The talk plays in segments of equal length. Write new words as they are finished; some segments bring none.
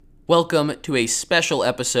Welcome to a special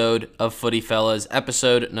episode of Footy Fellas,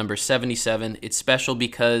 episode number 77. It's special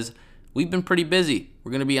because we've been pretty busy.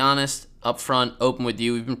 We're going to be honest, upfront, open with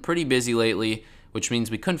you. We've been pretty busy lately, which means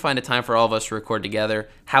we couldn't find a time for all of us to record together.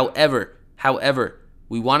 However,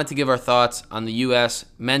 we wanted to give our thoughts on the U.S.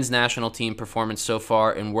 men's national team performance so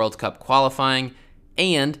far in World Cup qualifying,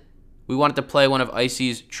 and we wanted to play one of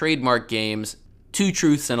Icy's trademark games, Two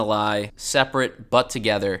Truths and a Lie, separate but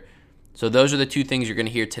together. So those are the two things you're going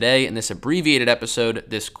to hear today in this abbreviated episode,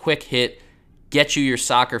 this quick hit, get you your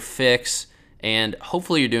soccer fix, and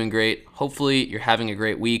hopefully you're doing great. Hopefully you're having a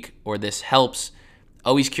great week, or this helps.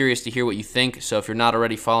 Always curious to hear what you think, so if you're not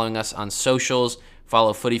already following us on socials,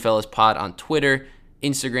 follow Footy Fellas Pod on Twitter,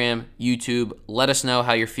 Instagram, YouTube. Let us know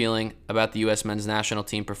how you're feeling about the U.S. men's national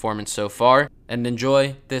team performance so far, and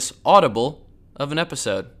enjoy this audible of an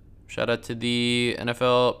episode. Shout out to the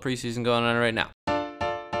NFL preseason going on right now.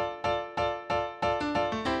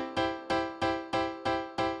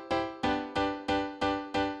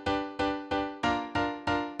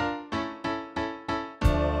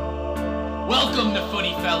 Welcome to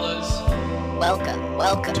Footy Fellas.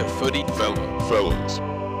 Welcome to Footy Fellas.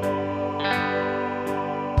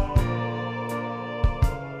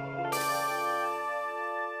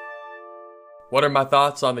 What are my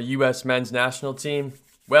thoughts on the U.S. men's national team?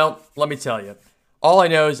 Well, let me tell you. All I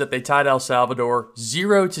know is that they tied El Salvador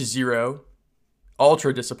 0-0.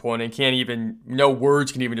 Ultra disappointing. No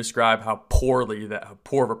words can even describe how poor of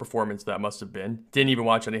a performance that must have been. Didn't even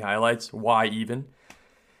watch any highlights. Why even?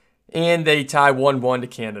 And they tie 1-1 to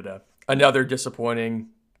Canada. Another disappointing,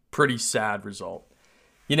 pretty sad result.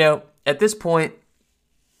 At this point,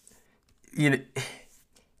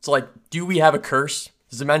 it's like, do we have a curse?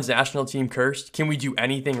 Is the men's national team cursed? Can we do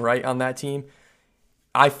anything right on that team?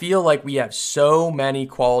 I feel like we have so many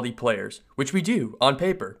quality players, which we do on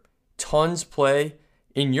paper. Tons play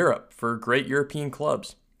in Europe for great European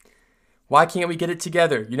clubs. Why can't we get it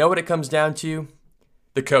together? You know what it comes down to?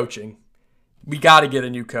 The coaching. We got to get a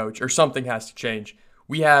new coach, or something has to change.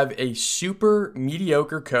 We have a super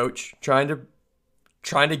mediocre coach trying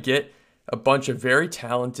to get a bunch of very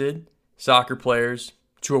talented soccer players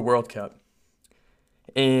to a World Cup.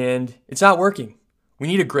 And it's not working. We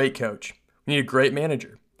need a great coach. We need a great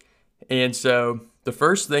manager. And so the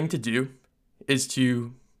first thing to do is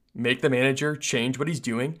to make the manager change what he's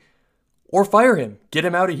doing or fire him. Get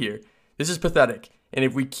him out of here. This is pathetic. And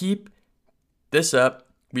if we keep this up,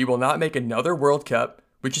 we will not make another World Cup,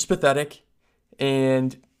 which is pathetic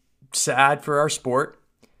and sad for our sport.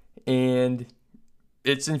 And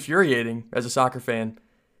it's infuriating as a soccer fan.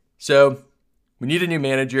 So we need a new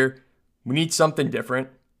manager. We need something different.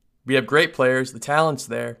 We have great players. The talent's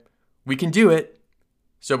there. We can do it.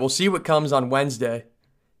 So we'll see what comes on Wednesday.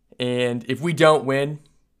 And if we don't win,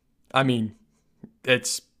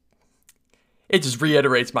 it just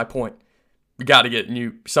reiterates my point. We got to get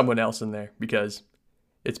someone else in there because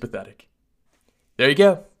it's pathetic. There you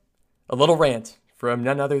go. A little rant from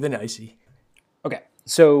none other than Icy. Okay,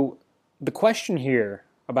 so the question here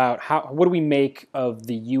about what do we make of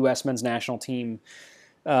the U.S. men's national team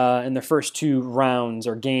in the first two rounds,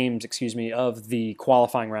 or games, of the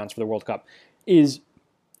qualifying rounds for the World Cup is,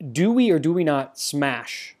 do we or do we not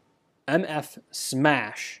smash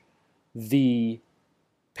the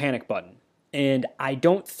panic button? And I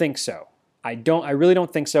don't think so. I really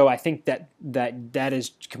don't think so. I think that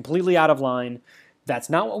is completely out of line. That's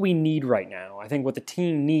not what we need right now. I think what the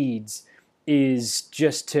team needs is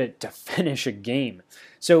just to finish a game.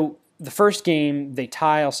 So the first game, they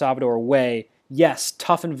tie El Salvador away. Yes,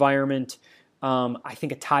 tough environment. I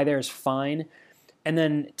think a tie there is fine. And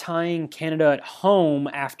then tying Canada at home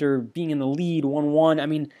after being in the lead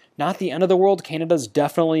 1-1, not the end of the world. Canada's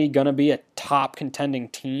definitely going to be a top contending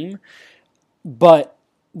team. But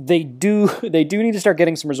they do need to start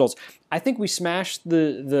getting some results. I think we smash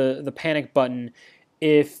the panic button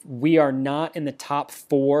if we are not in the top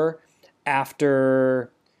four after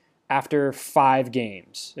 5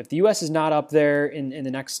 games. If the U.S. is not up there in the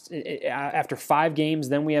next after 5 games,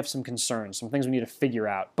 then we have some concerns, some things we need to figure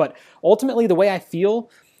out. But ultimately, the way I feel,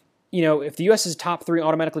 if the U.S. is top 3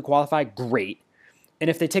 automatically qualify, great. And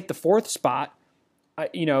if they take the 4th spot,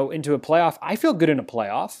 into a playoff, I feel good in a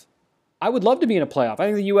playoff. I would love to be in a playoff. I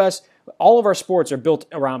think the U.S., all of our sports are built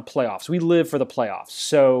around playoffs. We live for the playoffs.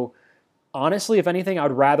 So honestly, if anything, I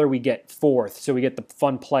would rather we get 4th so we get the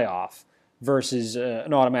fun playoff versus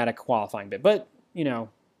an automatic qualifying bid. But,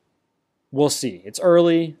 we'll see. It's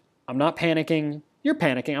early. I'm not panicking. You're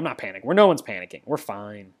panicking. I'm not panicking. No one's panicking. We're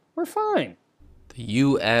fine. The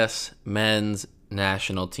U.S. men's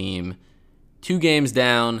national team, 2 games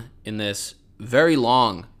down in this very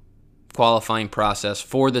long qualifying process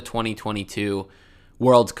for the 2022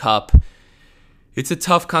 World Cup. It's a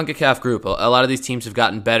tough CONCACAF group. A lot of these teams have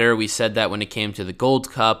gotten better. We said that when it came to the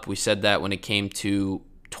Gold Cup. We said that when it came to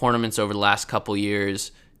tournaments over the last couple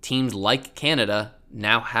years. Teams like Canada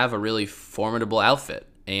now have a really formidable outfit,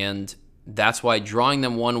 and that's why drawing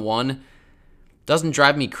them 1-1 doesn't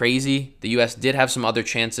drive me crazy. The U.S. did have some other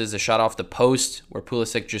chances. A shot off the post where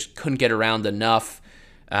Pulisic just couldn't get around enough.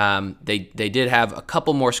 They did have a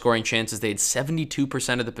couple more scoring chances. They had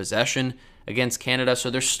 72% of the possession against Canada, so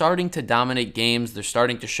they're starting to dominate games. They're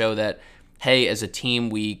starting to show that, hey, as a team,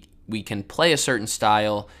 we can play a certain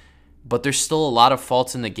style, but there's still a lot of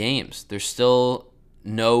faults in the games. There's still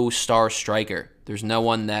no star striker. There's no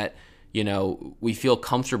one that, we feel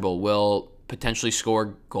comfortable will potentially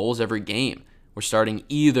score goals every game. We're starting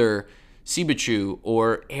either Sibachu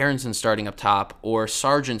or Aronson starting up top, or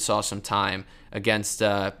Sargent saw some time against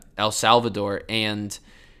El Salvador, and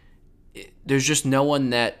there's just no one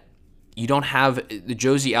that you don't have. The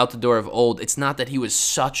Jozy Altidore of old. It's not that he was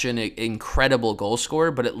such an incredible goal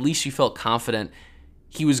scorer, but at least you felt confident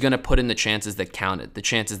he was going to put in the chances that counted, the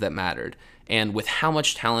chances that mattered. And with how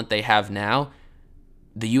much talent they have now,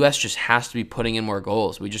 the U.S. just has to be putting in more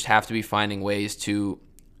goals. We just have to be finding ways to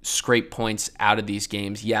scrape points out of these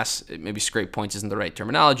games. Yes, maybe scrape points isn't the right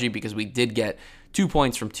terminology, because we did get 2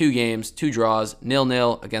 points from 2 games, 2 draws,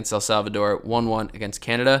 0-0 against El Salvador, 1-1 against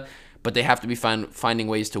Canada, but they have to be finding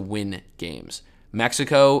ways to win games.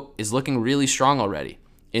 Mexico is looking really strong already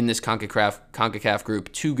in this CONCACAF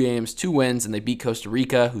group. 2 games, 2 wins, and they beat Costa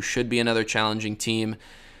Rica, who should be another challenging team.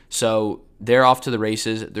 So they're off to the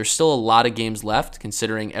races. There's still a lot of games left,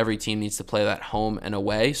 considering every team needs to play that home and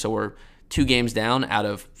away. So we're 2 games down out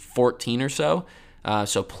of 14 or so.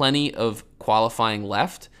 So plenty of qualifying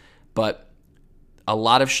left, but a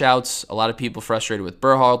lot of shouts, a lot of people frustrated with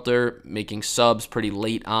Berhalter making subs pretty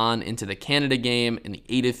late on into the Canada game. In the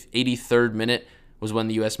 83rd minute was when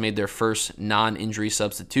the U.S. made their first non-injury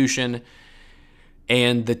substitution.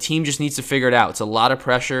 And the team just needs to figure it out. It's a lot of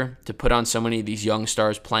pressure to put on so many of these young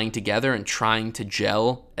stars playing together and trying to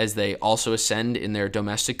gel as they also ascend in their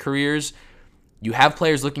domestic careers. You have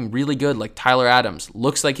players looking really good, like Tyler Adams.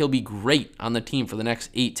 Looks like he'll be great on the team for the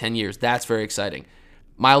next 8-10 years. That's very exciting.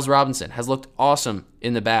 Miles Robinson has looked awesome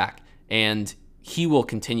in the back, and he will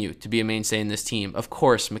continue to be a mainstay in this team. Of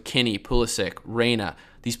course, McKinney, Pulisic, Reyna.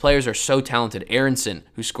 These players are so talented. Aronson,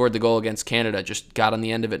 who scored the goal against Canada, just got on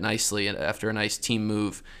the end of it nicely after a nice team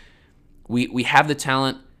move. We have the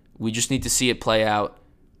talent. We just need to see it play out.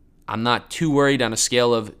 I'm not too worried on a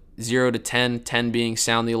scale of 0 to 10, 10 being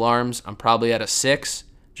sound the alarms. I'm probably at a 6,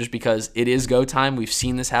 just because it is go time. We've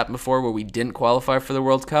seen this happen before where we didn't qualify for the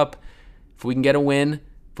World Cup. If we can get a win,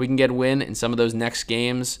 in some of those next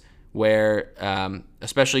games where,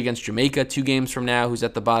 especially against Jamaica 2 games from now, who's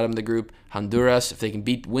at the bottom of the group, Honduras, if they can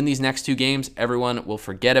win these next 2 games, everyone will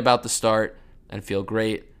forget about the start and feel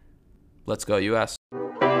great. Let's go, U.S.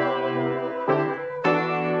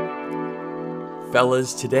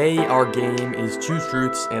 Fellas, today our game is 2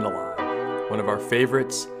 Truths and a Lie, one of our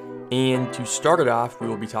favorites. And to start it off, we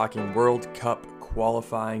will be talking World Cup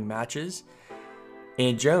qualifying matches.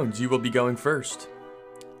 And Jones, you will be going first.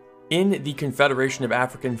 In the Confederation of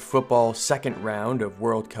African Football second round of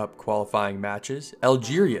World Cup qualifying matches,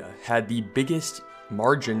 Algeria had the biggest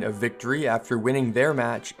margin of victory after winning their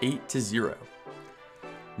match 8-0.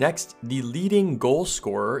 Next, the leading goal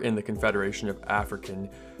scorer in the Confederation of African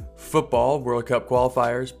Football World Cup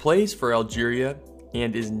qualifiers plays for Algeria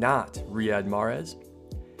and is not Riyad Mahrez.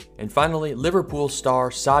 And finally, Liverpool star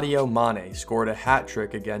Sadio Mane scored a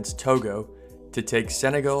hat-trick against Togo to take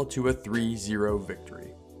Senegal to a 3-0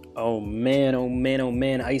 victory. Oh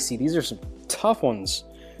man, Icy. These are some tough ones.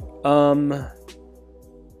 Man.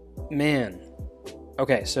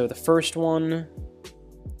 Okay, so the first one,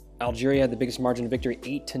 Algeria had the biggest margin of victory,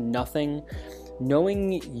 8-0.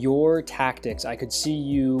 Knowing your tactics, I could see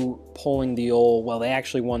you pulling the old, well, they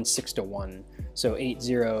actually won 6-1. So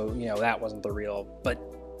 8-0, that wasn't the real. But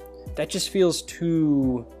that just feels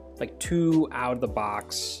too out of the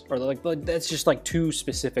box, or that's just too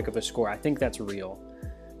specific of a score. I think that's real.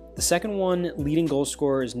 The second one, leading goal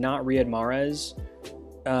scorer, is not Riyad Mahrez,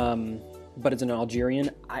 but it's an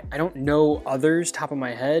Algerian. I don't know others top of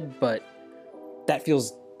my head, but that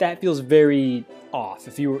feels very off.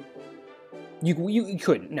 If you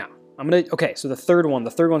couldn't. No, okay. So the third one,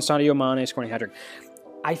 Sadio Mane scoring a hat-trick.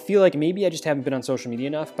 I feel like maybe I just haven't been on social media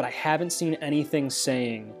enough, but I haven't seen anything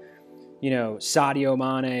saying, Sadio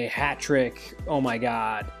Mane hat-trick. Oh my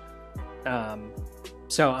God.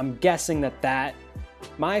 So I'm guessing that.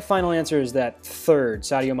 My final answer is that third,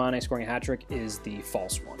 Sadio Mane scoring a hat-trick, is the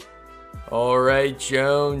false one. All right,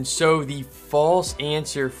 Jones. So the false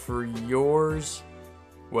answer for yours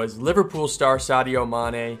was Liverpool star Sadio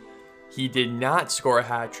Mane. He did not score a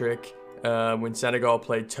hat trick when Senegal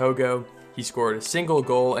played Togo. He scored a single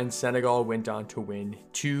goal, and Senegal went on to win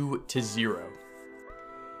 2-0.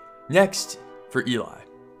 Next, for Eli.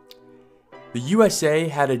 The USA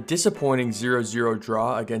had a disappointing 0-0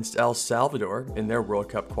 draw against El Salvador in their World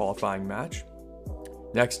Cup qualifying match.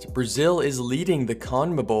 Next, Brazil is leading the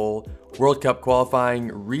CONMEBOL World Cup qualifying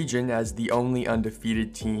region as the only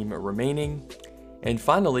undefeated team remaining. And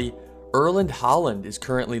finally, Erling Haaland is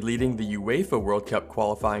currently leading the UEFA World Cup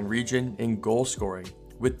qualifying region in goal scoring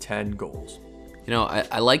with 10 goals. You know,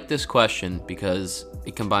 I like this question because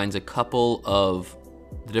it combines a couple of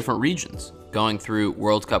the different regions going through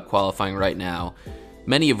World Cup qualifying right now,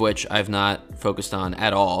 many of which I've not focused on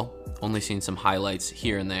at all, only seen some highlights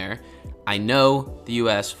here and there. I know the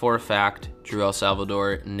US for a fact drew El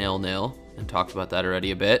Salvador 0-0 and talked about that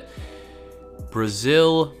already a bit.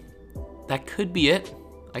 Brazil, that could be it.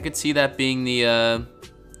 I could see that being the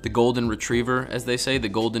golden retriever, as they say, the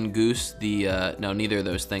golden goose, no, neither of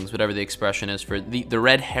those things, whatever the expression is for the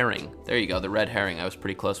red herring. There you go, the red herring. I was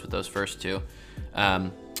pretty close with those first two.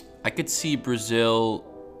 I could see Brazil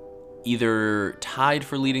either tied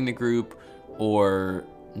for leading the group or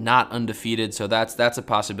not undefeated, so that's a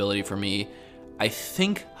possibility for me. I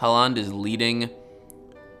think Haaland is leading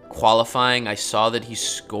qualifying. I saw that he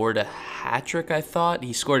scored a hat trick, I thought.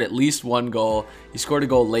 He scored at least one goal. He scored a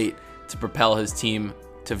goal late to propel his team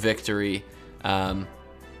to victory.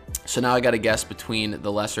 So now I got to guess between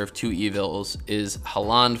the lesser of two evils. Is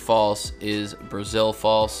Haaland false? Is Brazil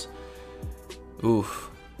false? Oof.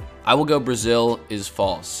 I will go Brazil is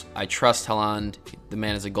false. I trust Haaland. The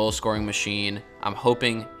man is a goal-scoring machine. I'm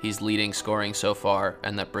hoping he's leading scoring so far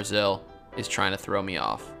and that Brazil is trying to throw me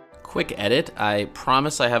off. Quick edit. I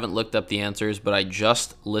promise I haven't looked up the answers, but I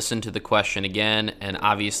just listened to the question again, and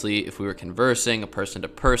obviously if we were conversing person to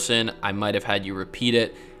person, I might have had you repeat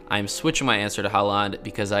it. I'm switching my answer to Haaland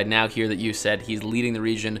because I now hear that you said he's leading the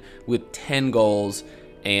region with 10 goals,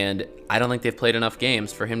 and I don't think they've played enough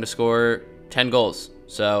games for him to score 10 goals.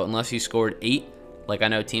 So unless he scored 8, like I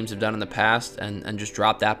know teams have done in the past, and just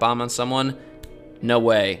dropped that bomb on someone, no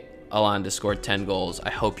way Haaland has scored 10 goals.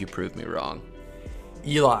 I hope you prove me wrong.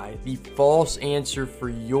 Eli, the false answer for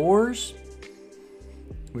yours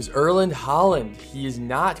was Erling Haaland. He is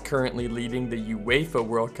not currently leading the UEFA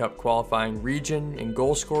World Cup qualifying region in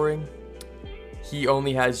goal scoring. He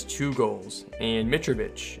only has 2 goals, and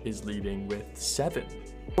Mitrovic is leading with 7.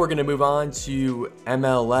 We're going to move on to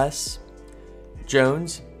MLS.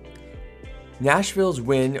 Jones, Nashville's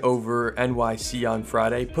win over NYC on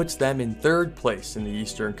Friday puts them in 3rd place in the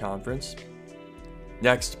Eastern Conference.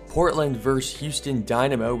 Next, Portland vs. Houston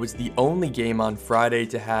Dynamo was the only game on Friday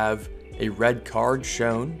to have a red card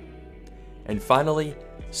shown. And finally,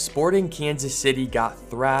 Sporting Kansas City got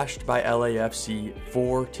thrashed by LAFC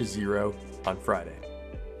 4-0 on Friday.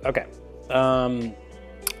 Okay.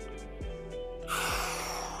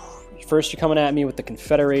 First, you're coming at me with the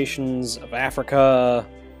Confederations of Africa,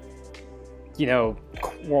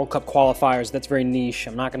 World Cup qualifiers. That's very niche.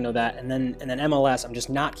 I'm not going to know that. And then MLS, I'm just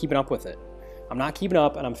not keeping up with it. I'm not keeping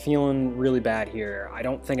up, and I'm feeling really bad here. I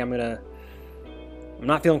don't think I'm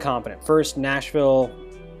not feeling confident. First, Nashville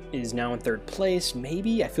is now in 3rd place,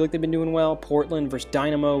 maybe. I feel like they've been doing well. Portland versus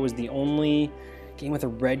Dynamo was the only game with a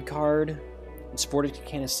red card. And Sporting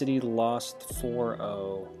Kansas City lost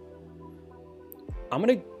 4-0. I'm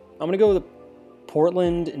gonna go with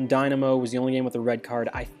Portland and Dynamo was the only game with a red card.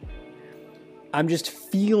 I'm just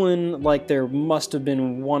feeling like there must have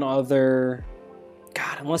been one other.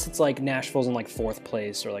 God, unless it's like Nashville's in like 4th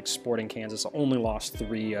place or like Sporting Kansas only lost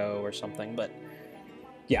 3-0 or something. But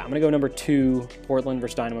yeah, I'm gonna go number 2. Portland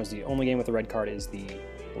versus Dynamo is the only game with a red card is the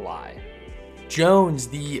lie. Jones,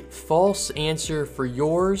 the false answer for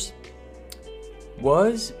yours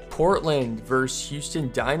was Portland versus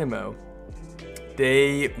Houston Dynamo.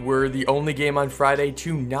 They were the only game on Friday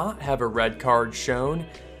to not have a red card shown.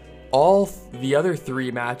 All the other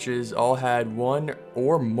 3 matches all had 1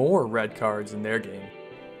 or more red cards in their game.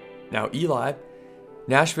 Now, Eli,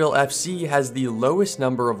 Nashville FC has the lowest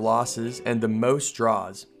number of losses and the most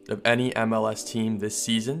draws of any MLS team this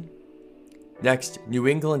season. Next, New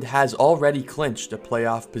England has already clinched a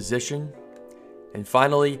playoff position. And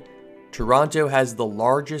finally, Toronto has the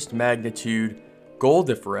largest magnitude goal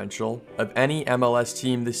differential of any MLS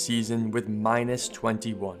team this season with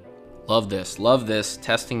 -21. Love this.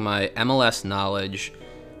 Testing my MLS knowledge.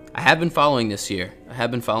 I have been following this year. I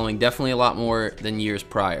have been following definitely a lot more than years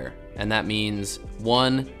prior. And that means,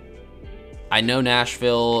 1, I know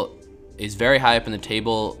Nashville is very high up in the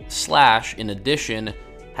table, in addition,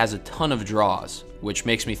 has a ton of draws, which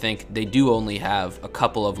makes me think they do only have a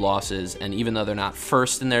couple of losses. And even though they're not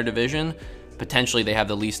first in their division, potentially they have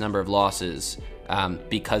the least number of losses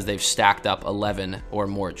because they've stacked up 11 or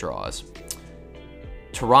more draws.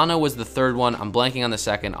 Toronto was the third one. I'm blanking on the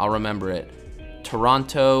second. I'll remember it.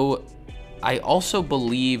 Toronto, I also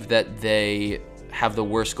believe that they have the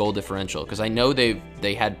worst goal differential because I know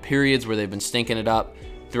they had periods where they've been stinking it up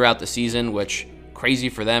throughout the season, which crazy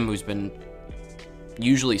for them, who's been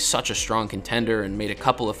usually such a strong contender and made a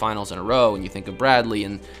couple of finals in a row. And you think of Bradley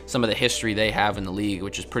and some of the history they have in the league,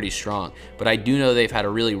 which is pretty strong. But I do know they've had a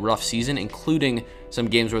really rough season, including some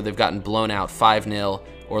games where they've gotten blown out 5-0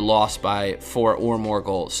 or lost by 4 or more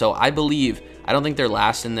goals. So I don't think they're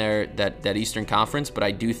last in that Eastern Conference, but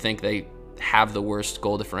I do think they have the worst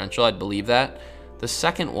goal differential. I'd believe that. The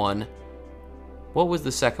second one, what was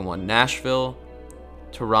the second one? Nashville,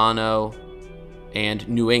 Toronto, and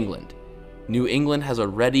New England. New England has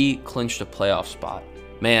already clinched a playoff spot.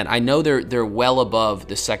 Man, I know they're well above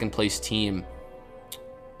the second place team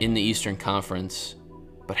in the Eastern Conference,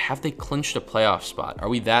 but have they clinched a playoff spot? Are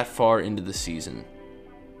we that far into the season?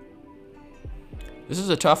 This is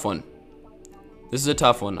a tough one.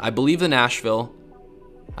 I believe the Nashville.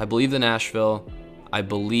 Have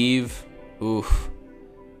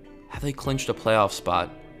they clinched a playoff spot?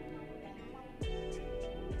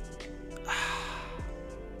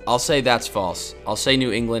 I'll say that's false. I'll say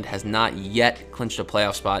New England has not yet clinched a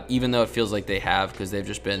playoff spot, even though it feels like they have, because they've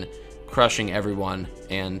just been crushing everyone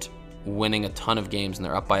and winning a ton of games, and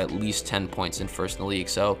they're up by at least 10 points in first in the league.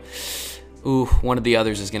 So, one of the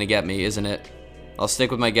others is going to get me, isn't it? I'll stick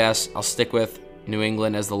with my guess. I'll stick with New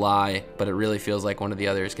England as the lie, but it really feels like one of the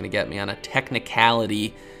others is going to get me on a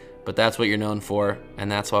technicality. But that's what you're known for,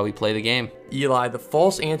 and that's why we play the game. Eli, the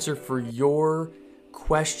false answer for your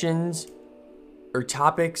questions or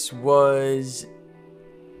topics was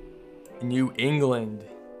New England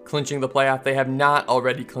clinching the playoff. They have not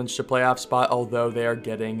already clinched a playoff spot, although they are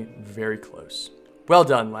getting very close. Well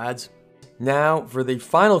done, lads. Now, for the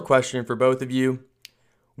final question for both of you.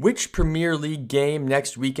 Which Premier League game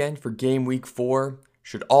next weekend for game week 4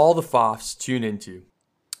 should all the Fofs tune into?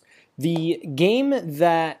 The game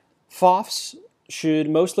that Fofs should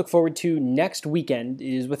most look forward to next weekend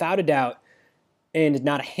is, without a doubt, and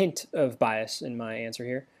not a hint of bias in my answer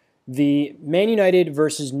here, the Man United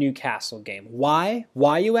versus Newcastle game. Why?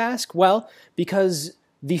 Why, you ask? Well, because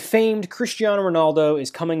the famed Cristiano Ronaldo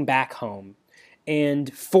is coming back home.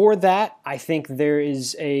 And for that, I think there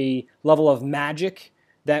is a level of magic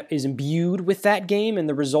that is imbued with that game and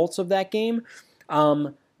the results of that game.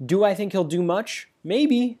 Do I think he'll do much?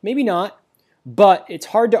 Maybe, maybe not. But it's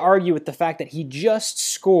hard to argue with the fact that he just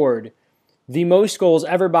scored the most goals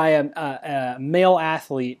ever by a male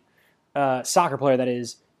athlete, soccer player that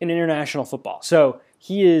is, in international football. So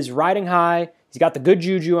he is riding high. He's got the good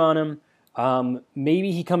juju on him.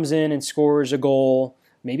 Maybe he comes in and scores a goal.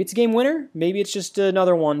 Maybe it's a game winner. Maybe it's just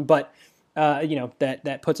another one. But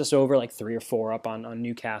that puts us over like 3 or 4 up on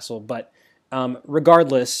Newcastle. But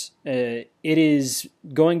regardless, it is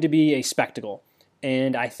going to be a spectacle.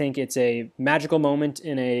 And I think it's a magical moment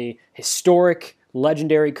in a historic,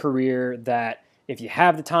 legendary career that if you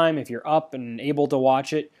have the time, if you're up and able to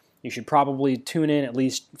watch it, you should probably tune in at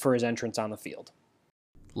least for his entrance on the field.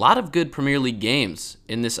 A lot of good Premier League games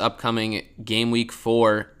in this upcoming game week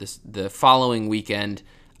 4, the following weekend.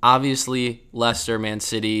 Obviously, Leicester, Man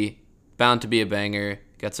City, bound to be a banger.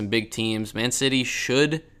 Got some big teams. Man City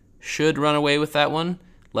should run away with that one.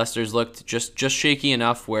 Leicester's looked just shaky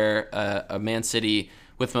enough where a Man City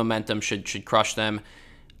with momentum should crush them.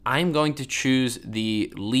 I'm going to choose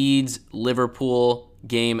the Leeds-Liverpool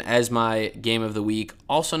game as my game of the week.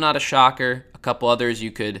 Also not a shocker. A couple others you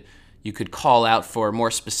could call out for more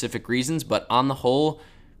specific reasons, but on the whole,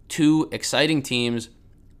 2 exciting teams,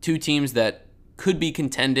 2 teams that could be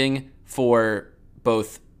contending for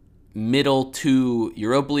both middle 2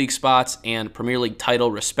 Europa League spots and Premier League title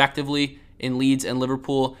respectively in Leeds and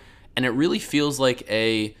Liverpool, and it really feels like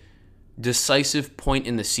a decisive point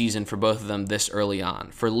in the season for both of them this early on.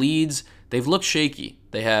 For Leeds, they've looked shaky.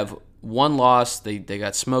 They have 1 loss. They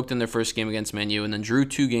got smoked in their first game against Man U and then drew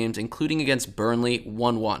 2 games, including against Burnley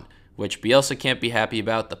 1-1, which Bielsa can't be happy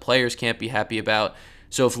about, the players can't be happy about.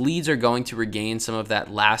 So if Leeds are going to regain some of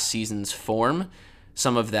that last season's form,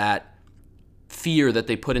 some of that fear that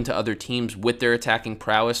they put into other teams with their attacking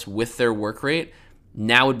prowess, with their work rate,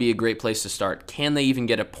 now would be a great place to start. Can they even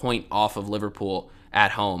get a point off of Liverpool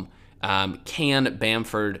at home? Can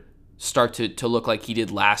Bamford start to look like he did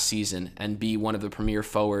last season and be one of the premier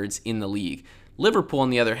forwards in the league? Liverpool, on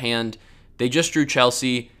the other hand, they just drew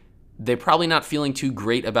Chelsea. They're probably not feeling too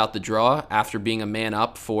great about the draw after being a man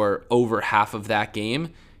up for over half of that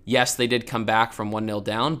game. Yes, they did come back from 1-0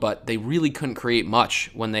 down, but they really couldn't create much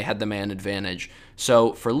when they had the man advantage.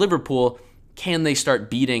 So for Liverpool, can they start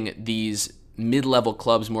beating these mid-level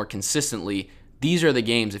clubs more consistently? These are the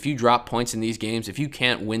games. If you drop points in these games, if you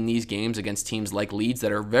can't win these games against teams like Leeds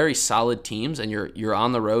that are very solid teams, and you're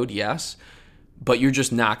on the road, yes, but you're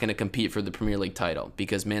just not going to compete for the Premier League title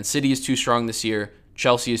because Man City is too strong this year.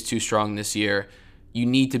 Chelsea is too strong this year. You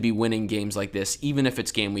need to be winning games like this, even if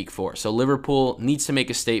it's game week 4. So Liverpool needs to make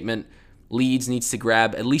a statement. Leeds needs to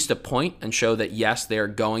grab at least a point and show that, yes, they are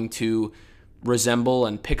going to resemble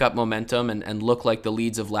and pick up momentum and look like the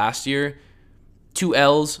Leeds of last year. 2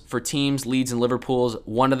 L's for teams, Leeds and Liverpool's.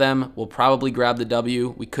 One of them will probably grab the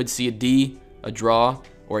W. We could see a D, a draw,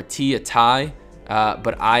 or a T, a tie.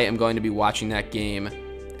 But I am going to be watching that game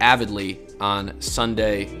avidly on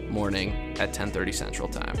Sunday morning at 10:30 Central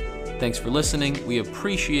Time. Thanks for listening. We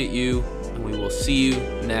appreciate you, and we will see you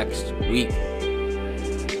next week.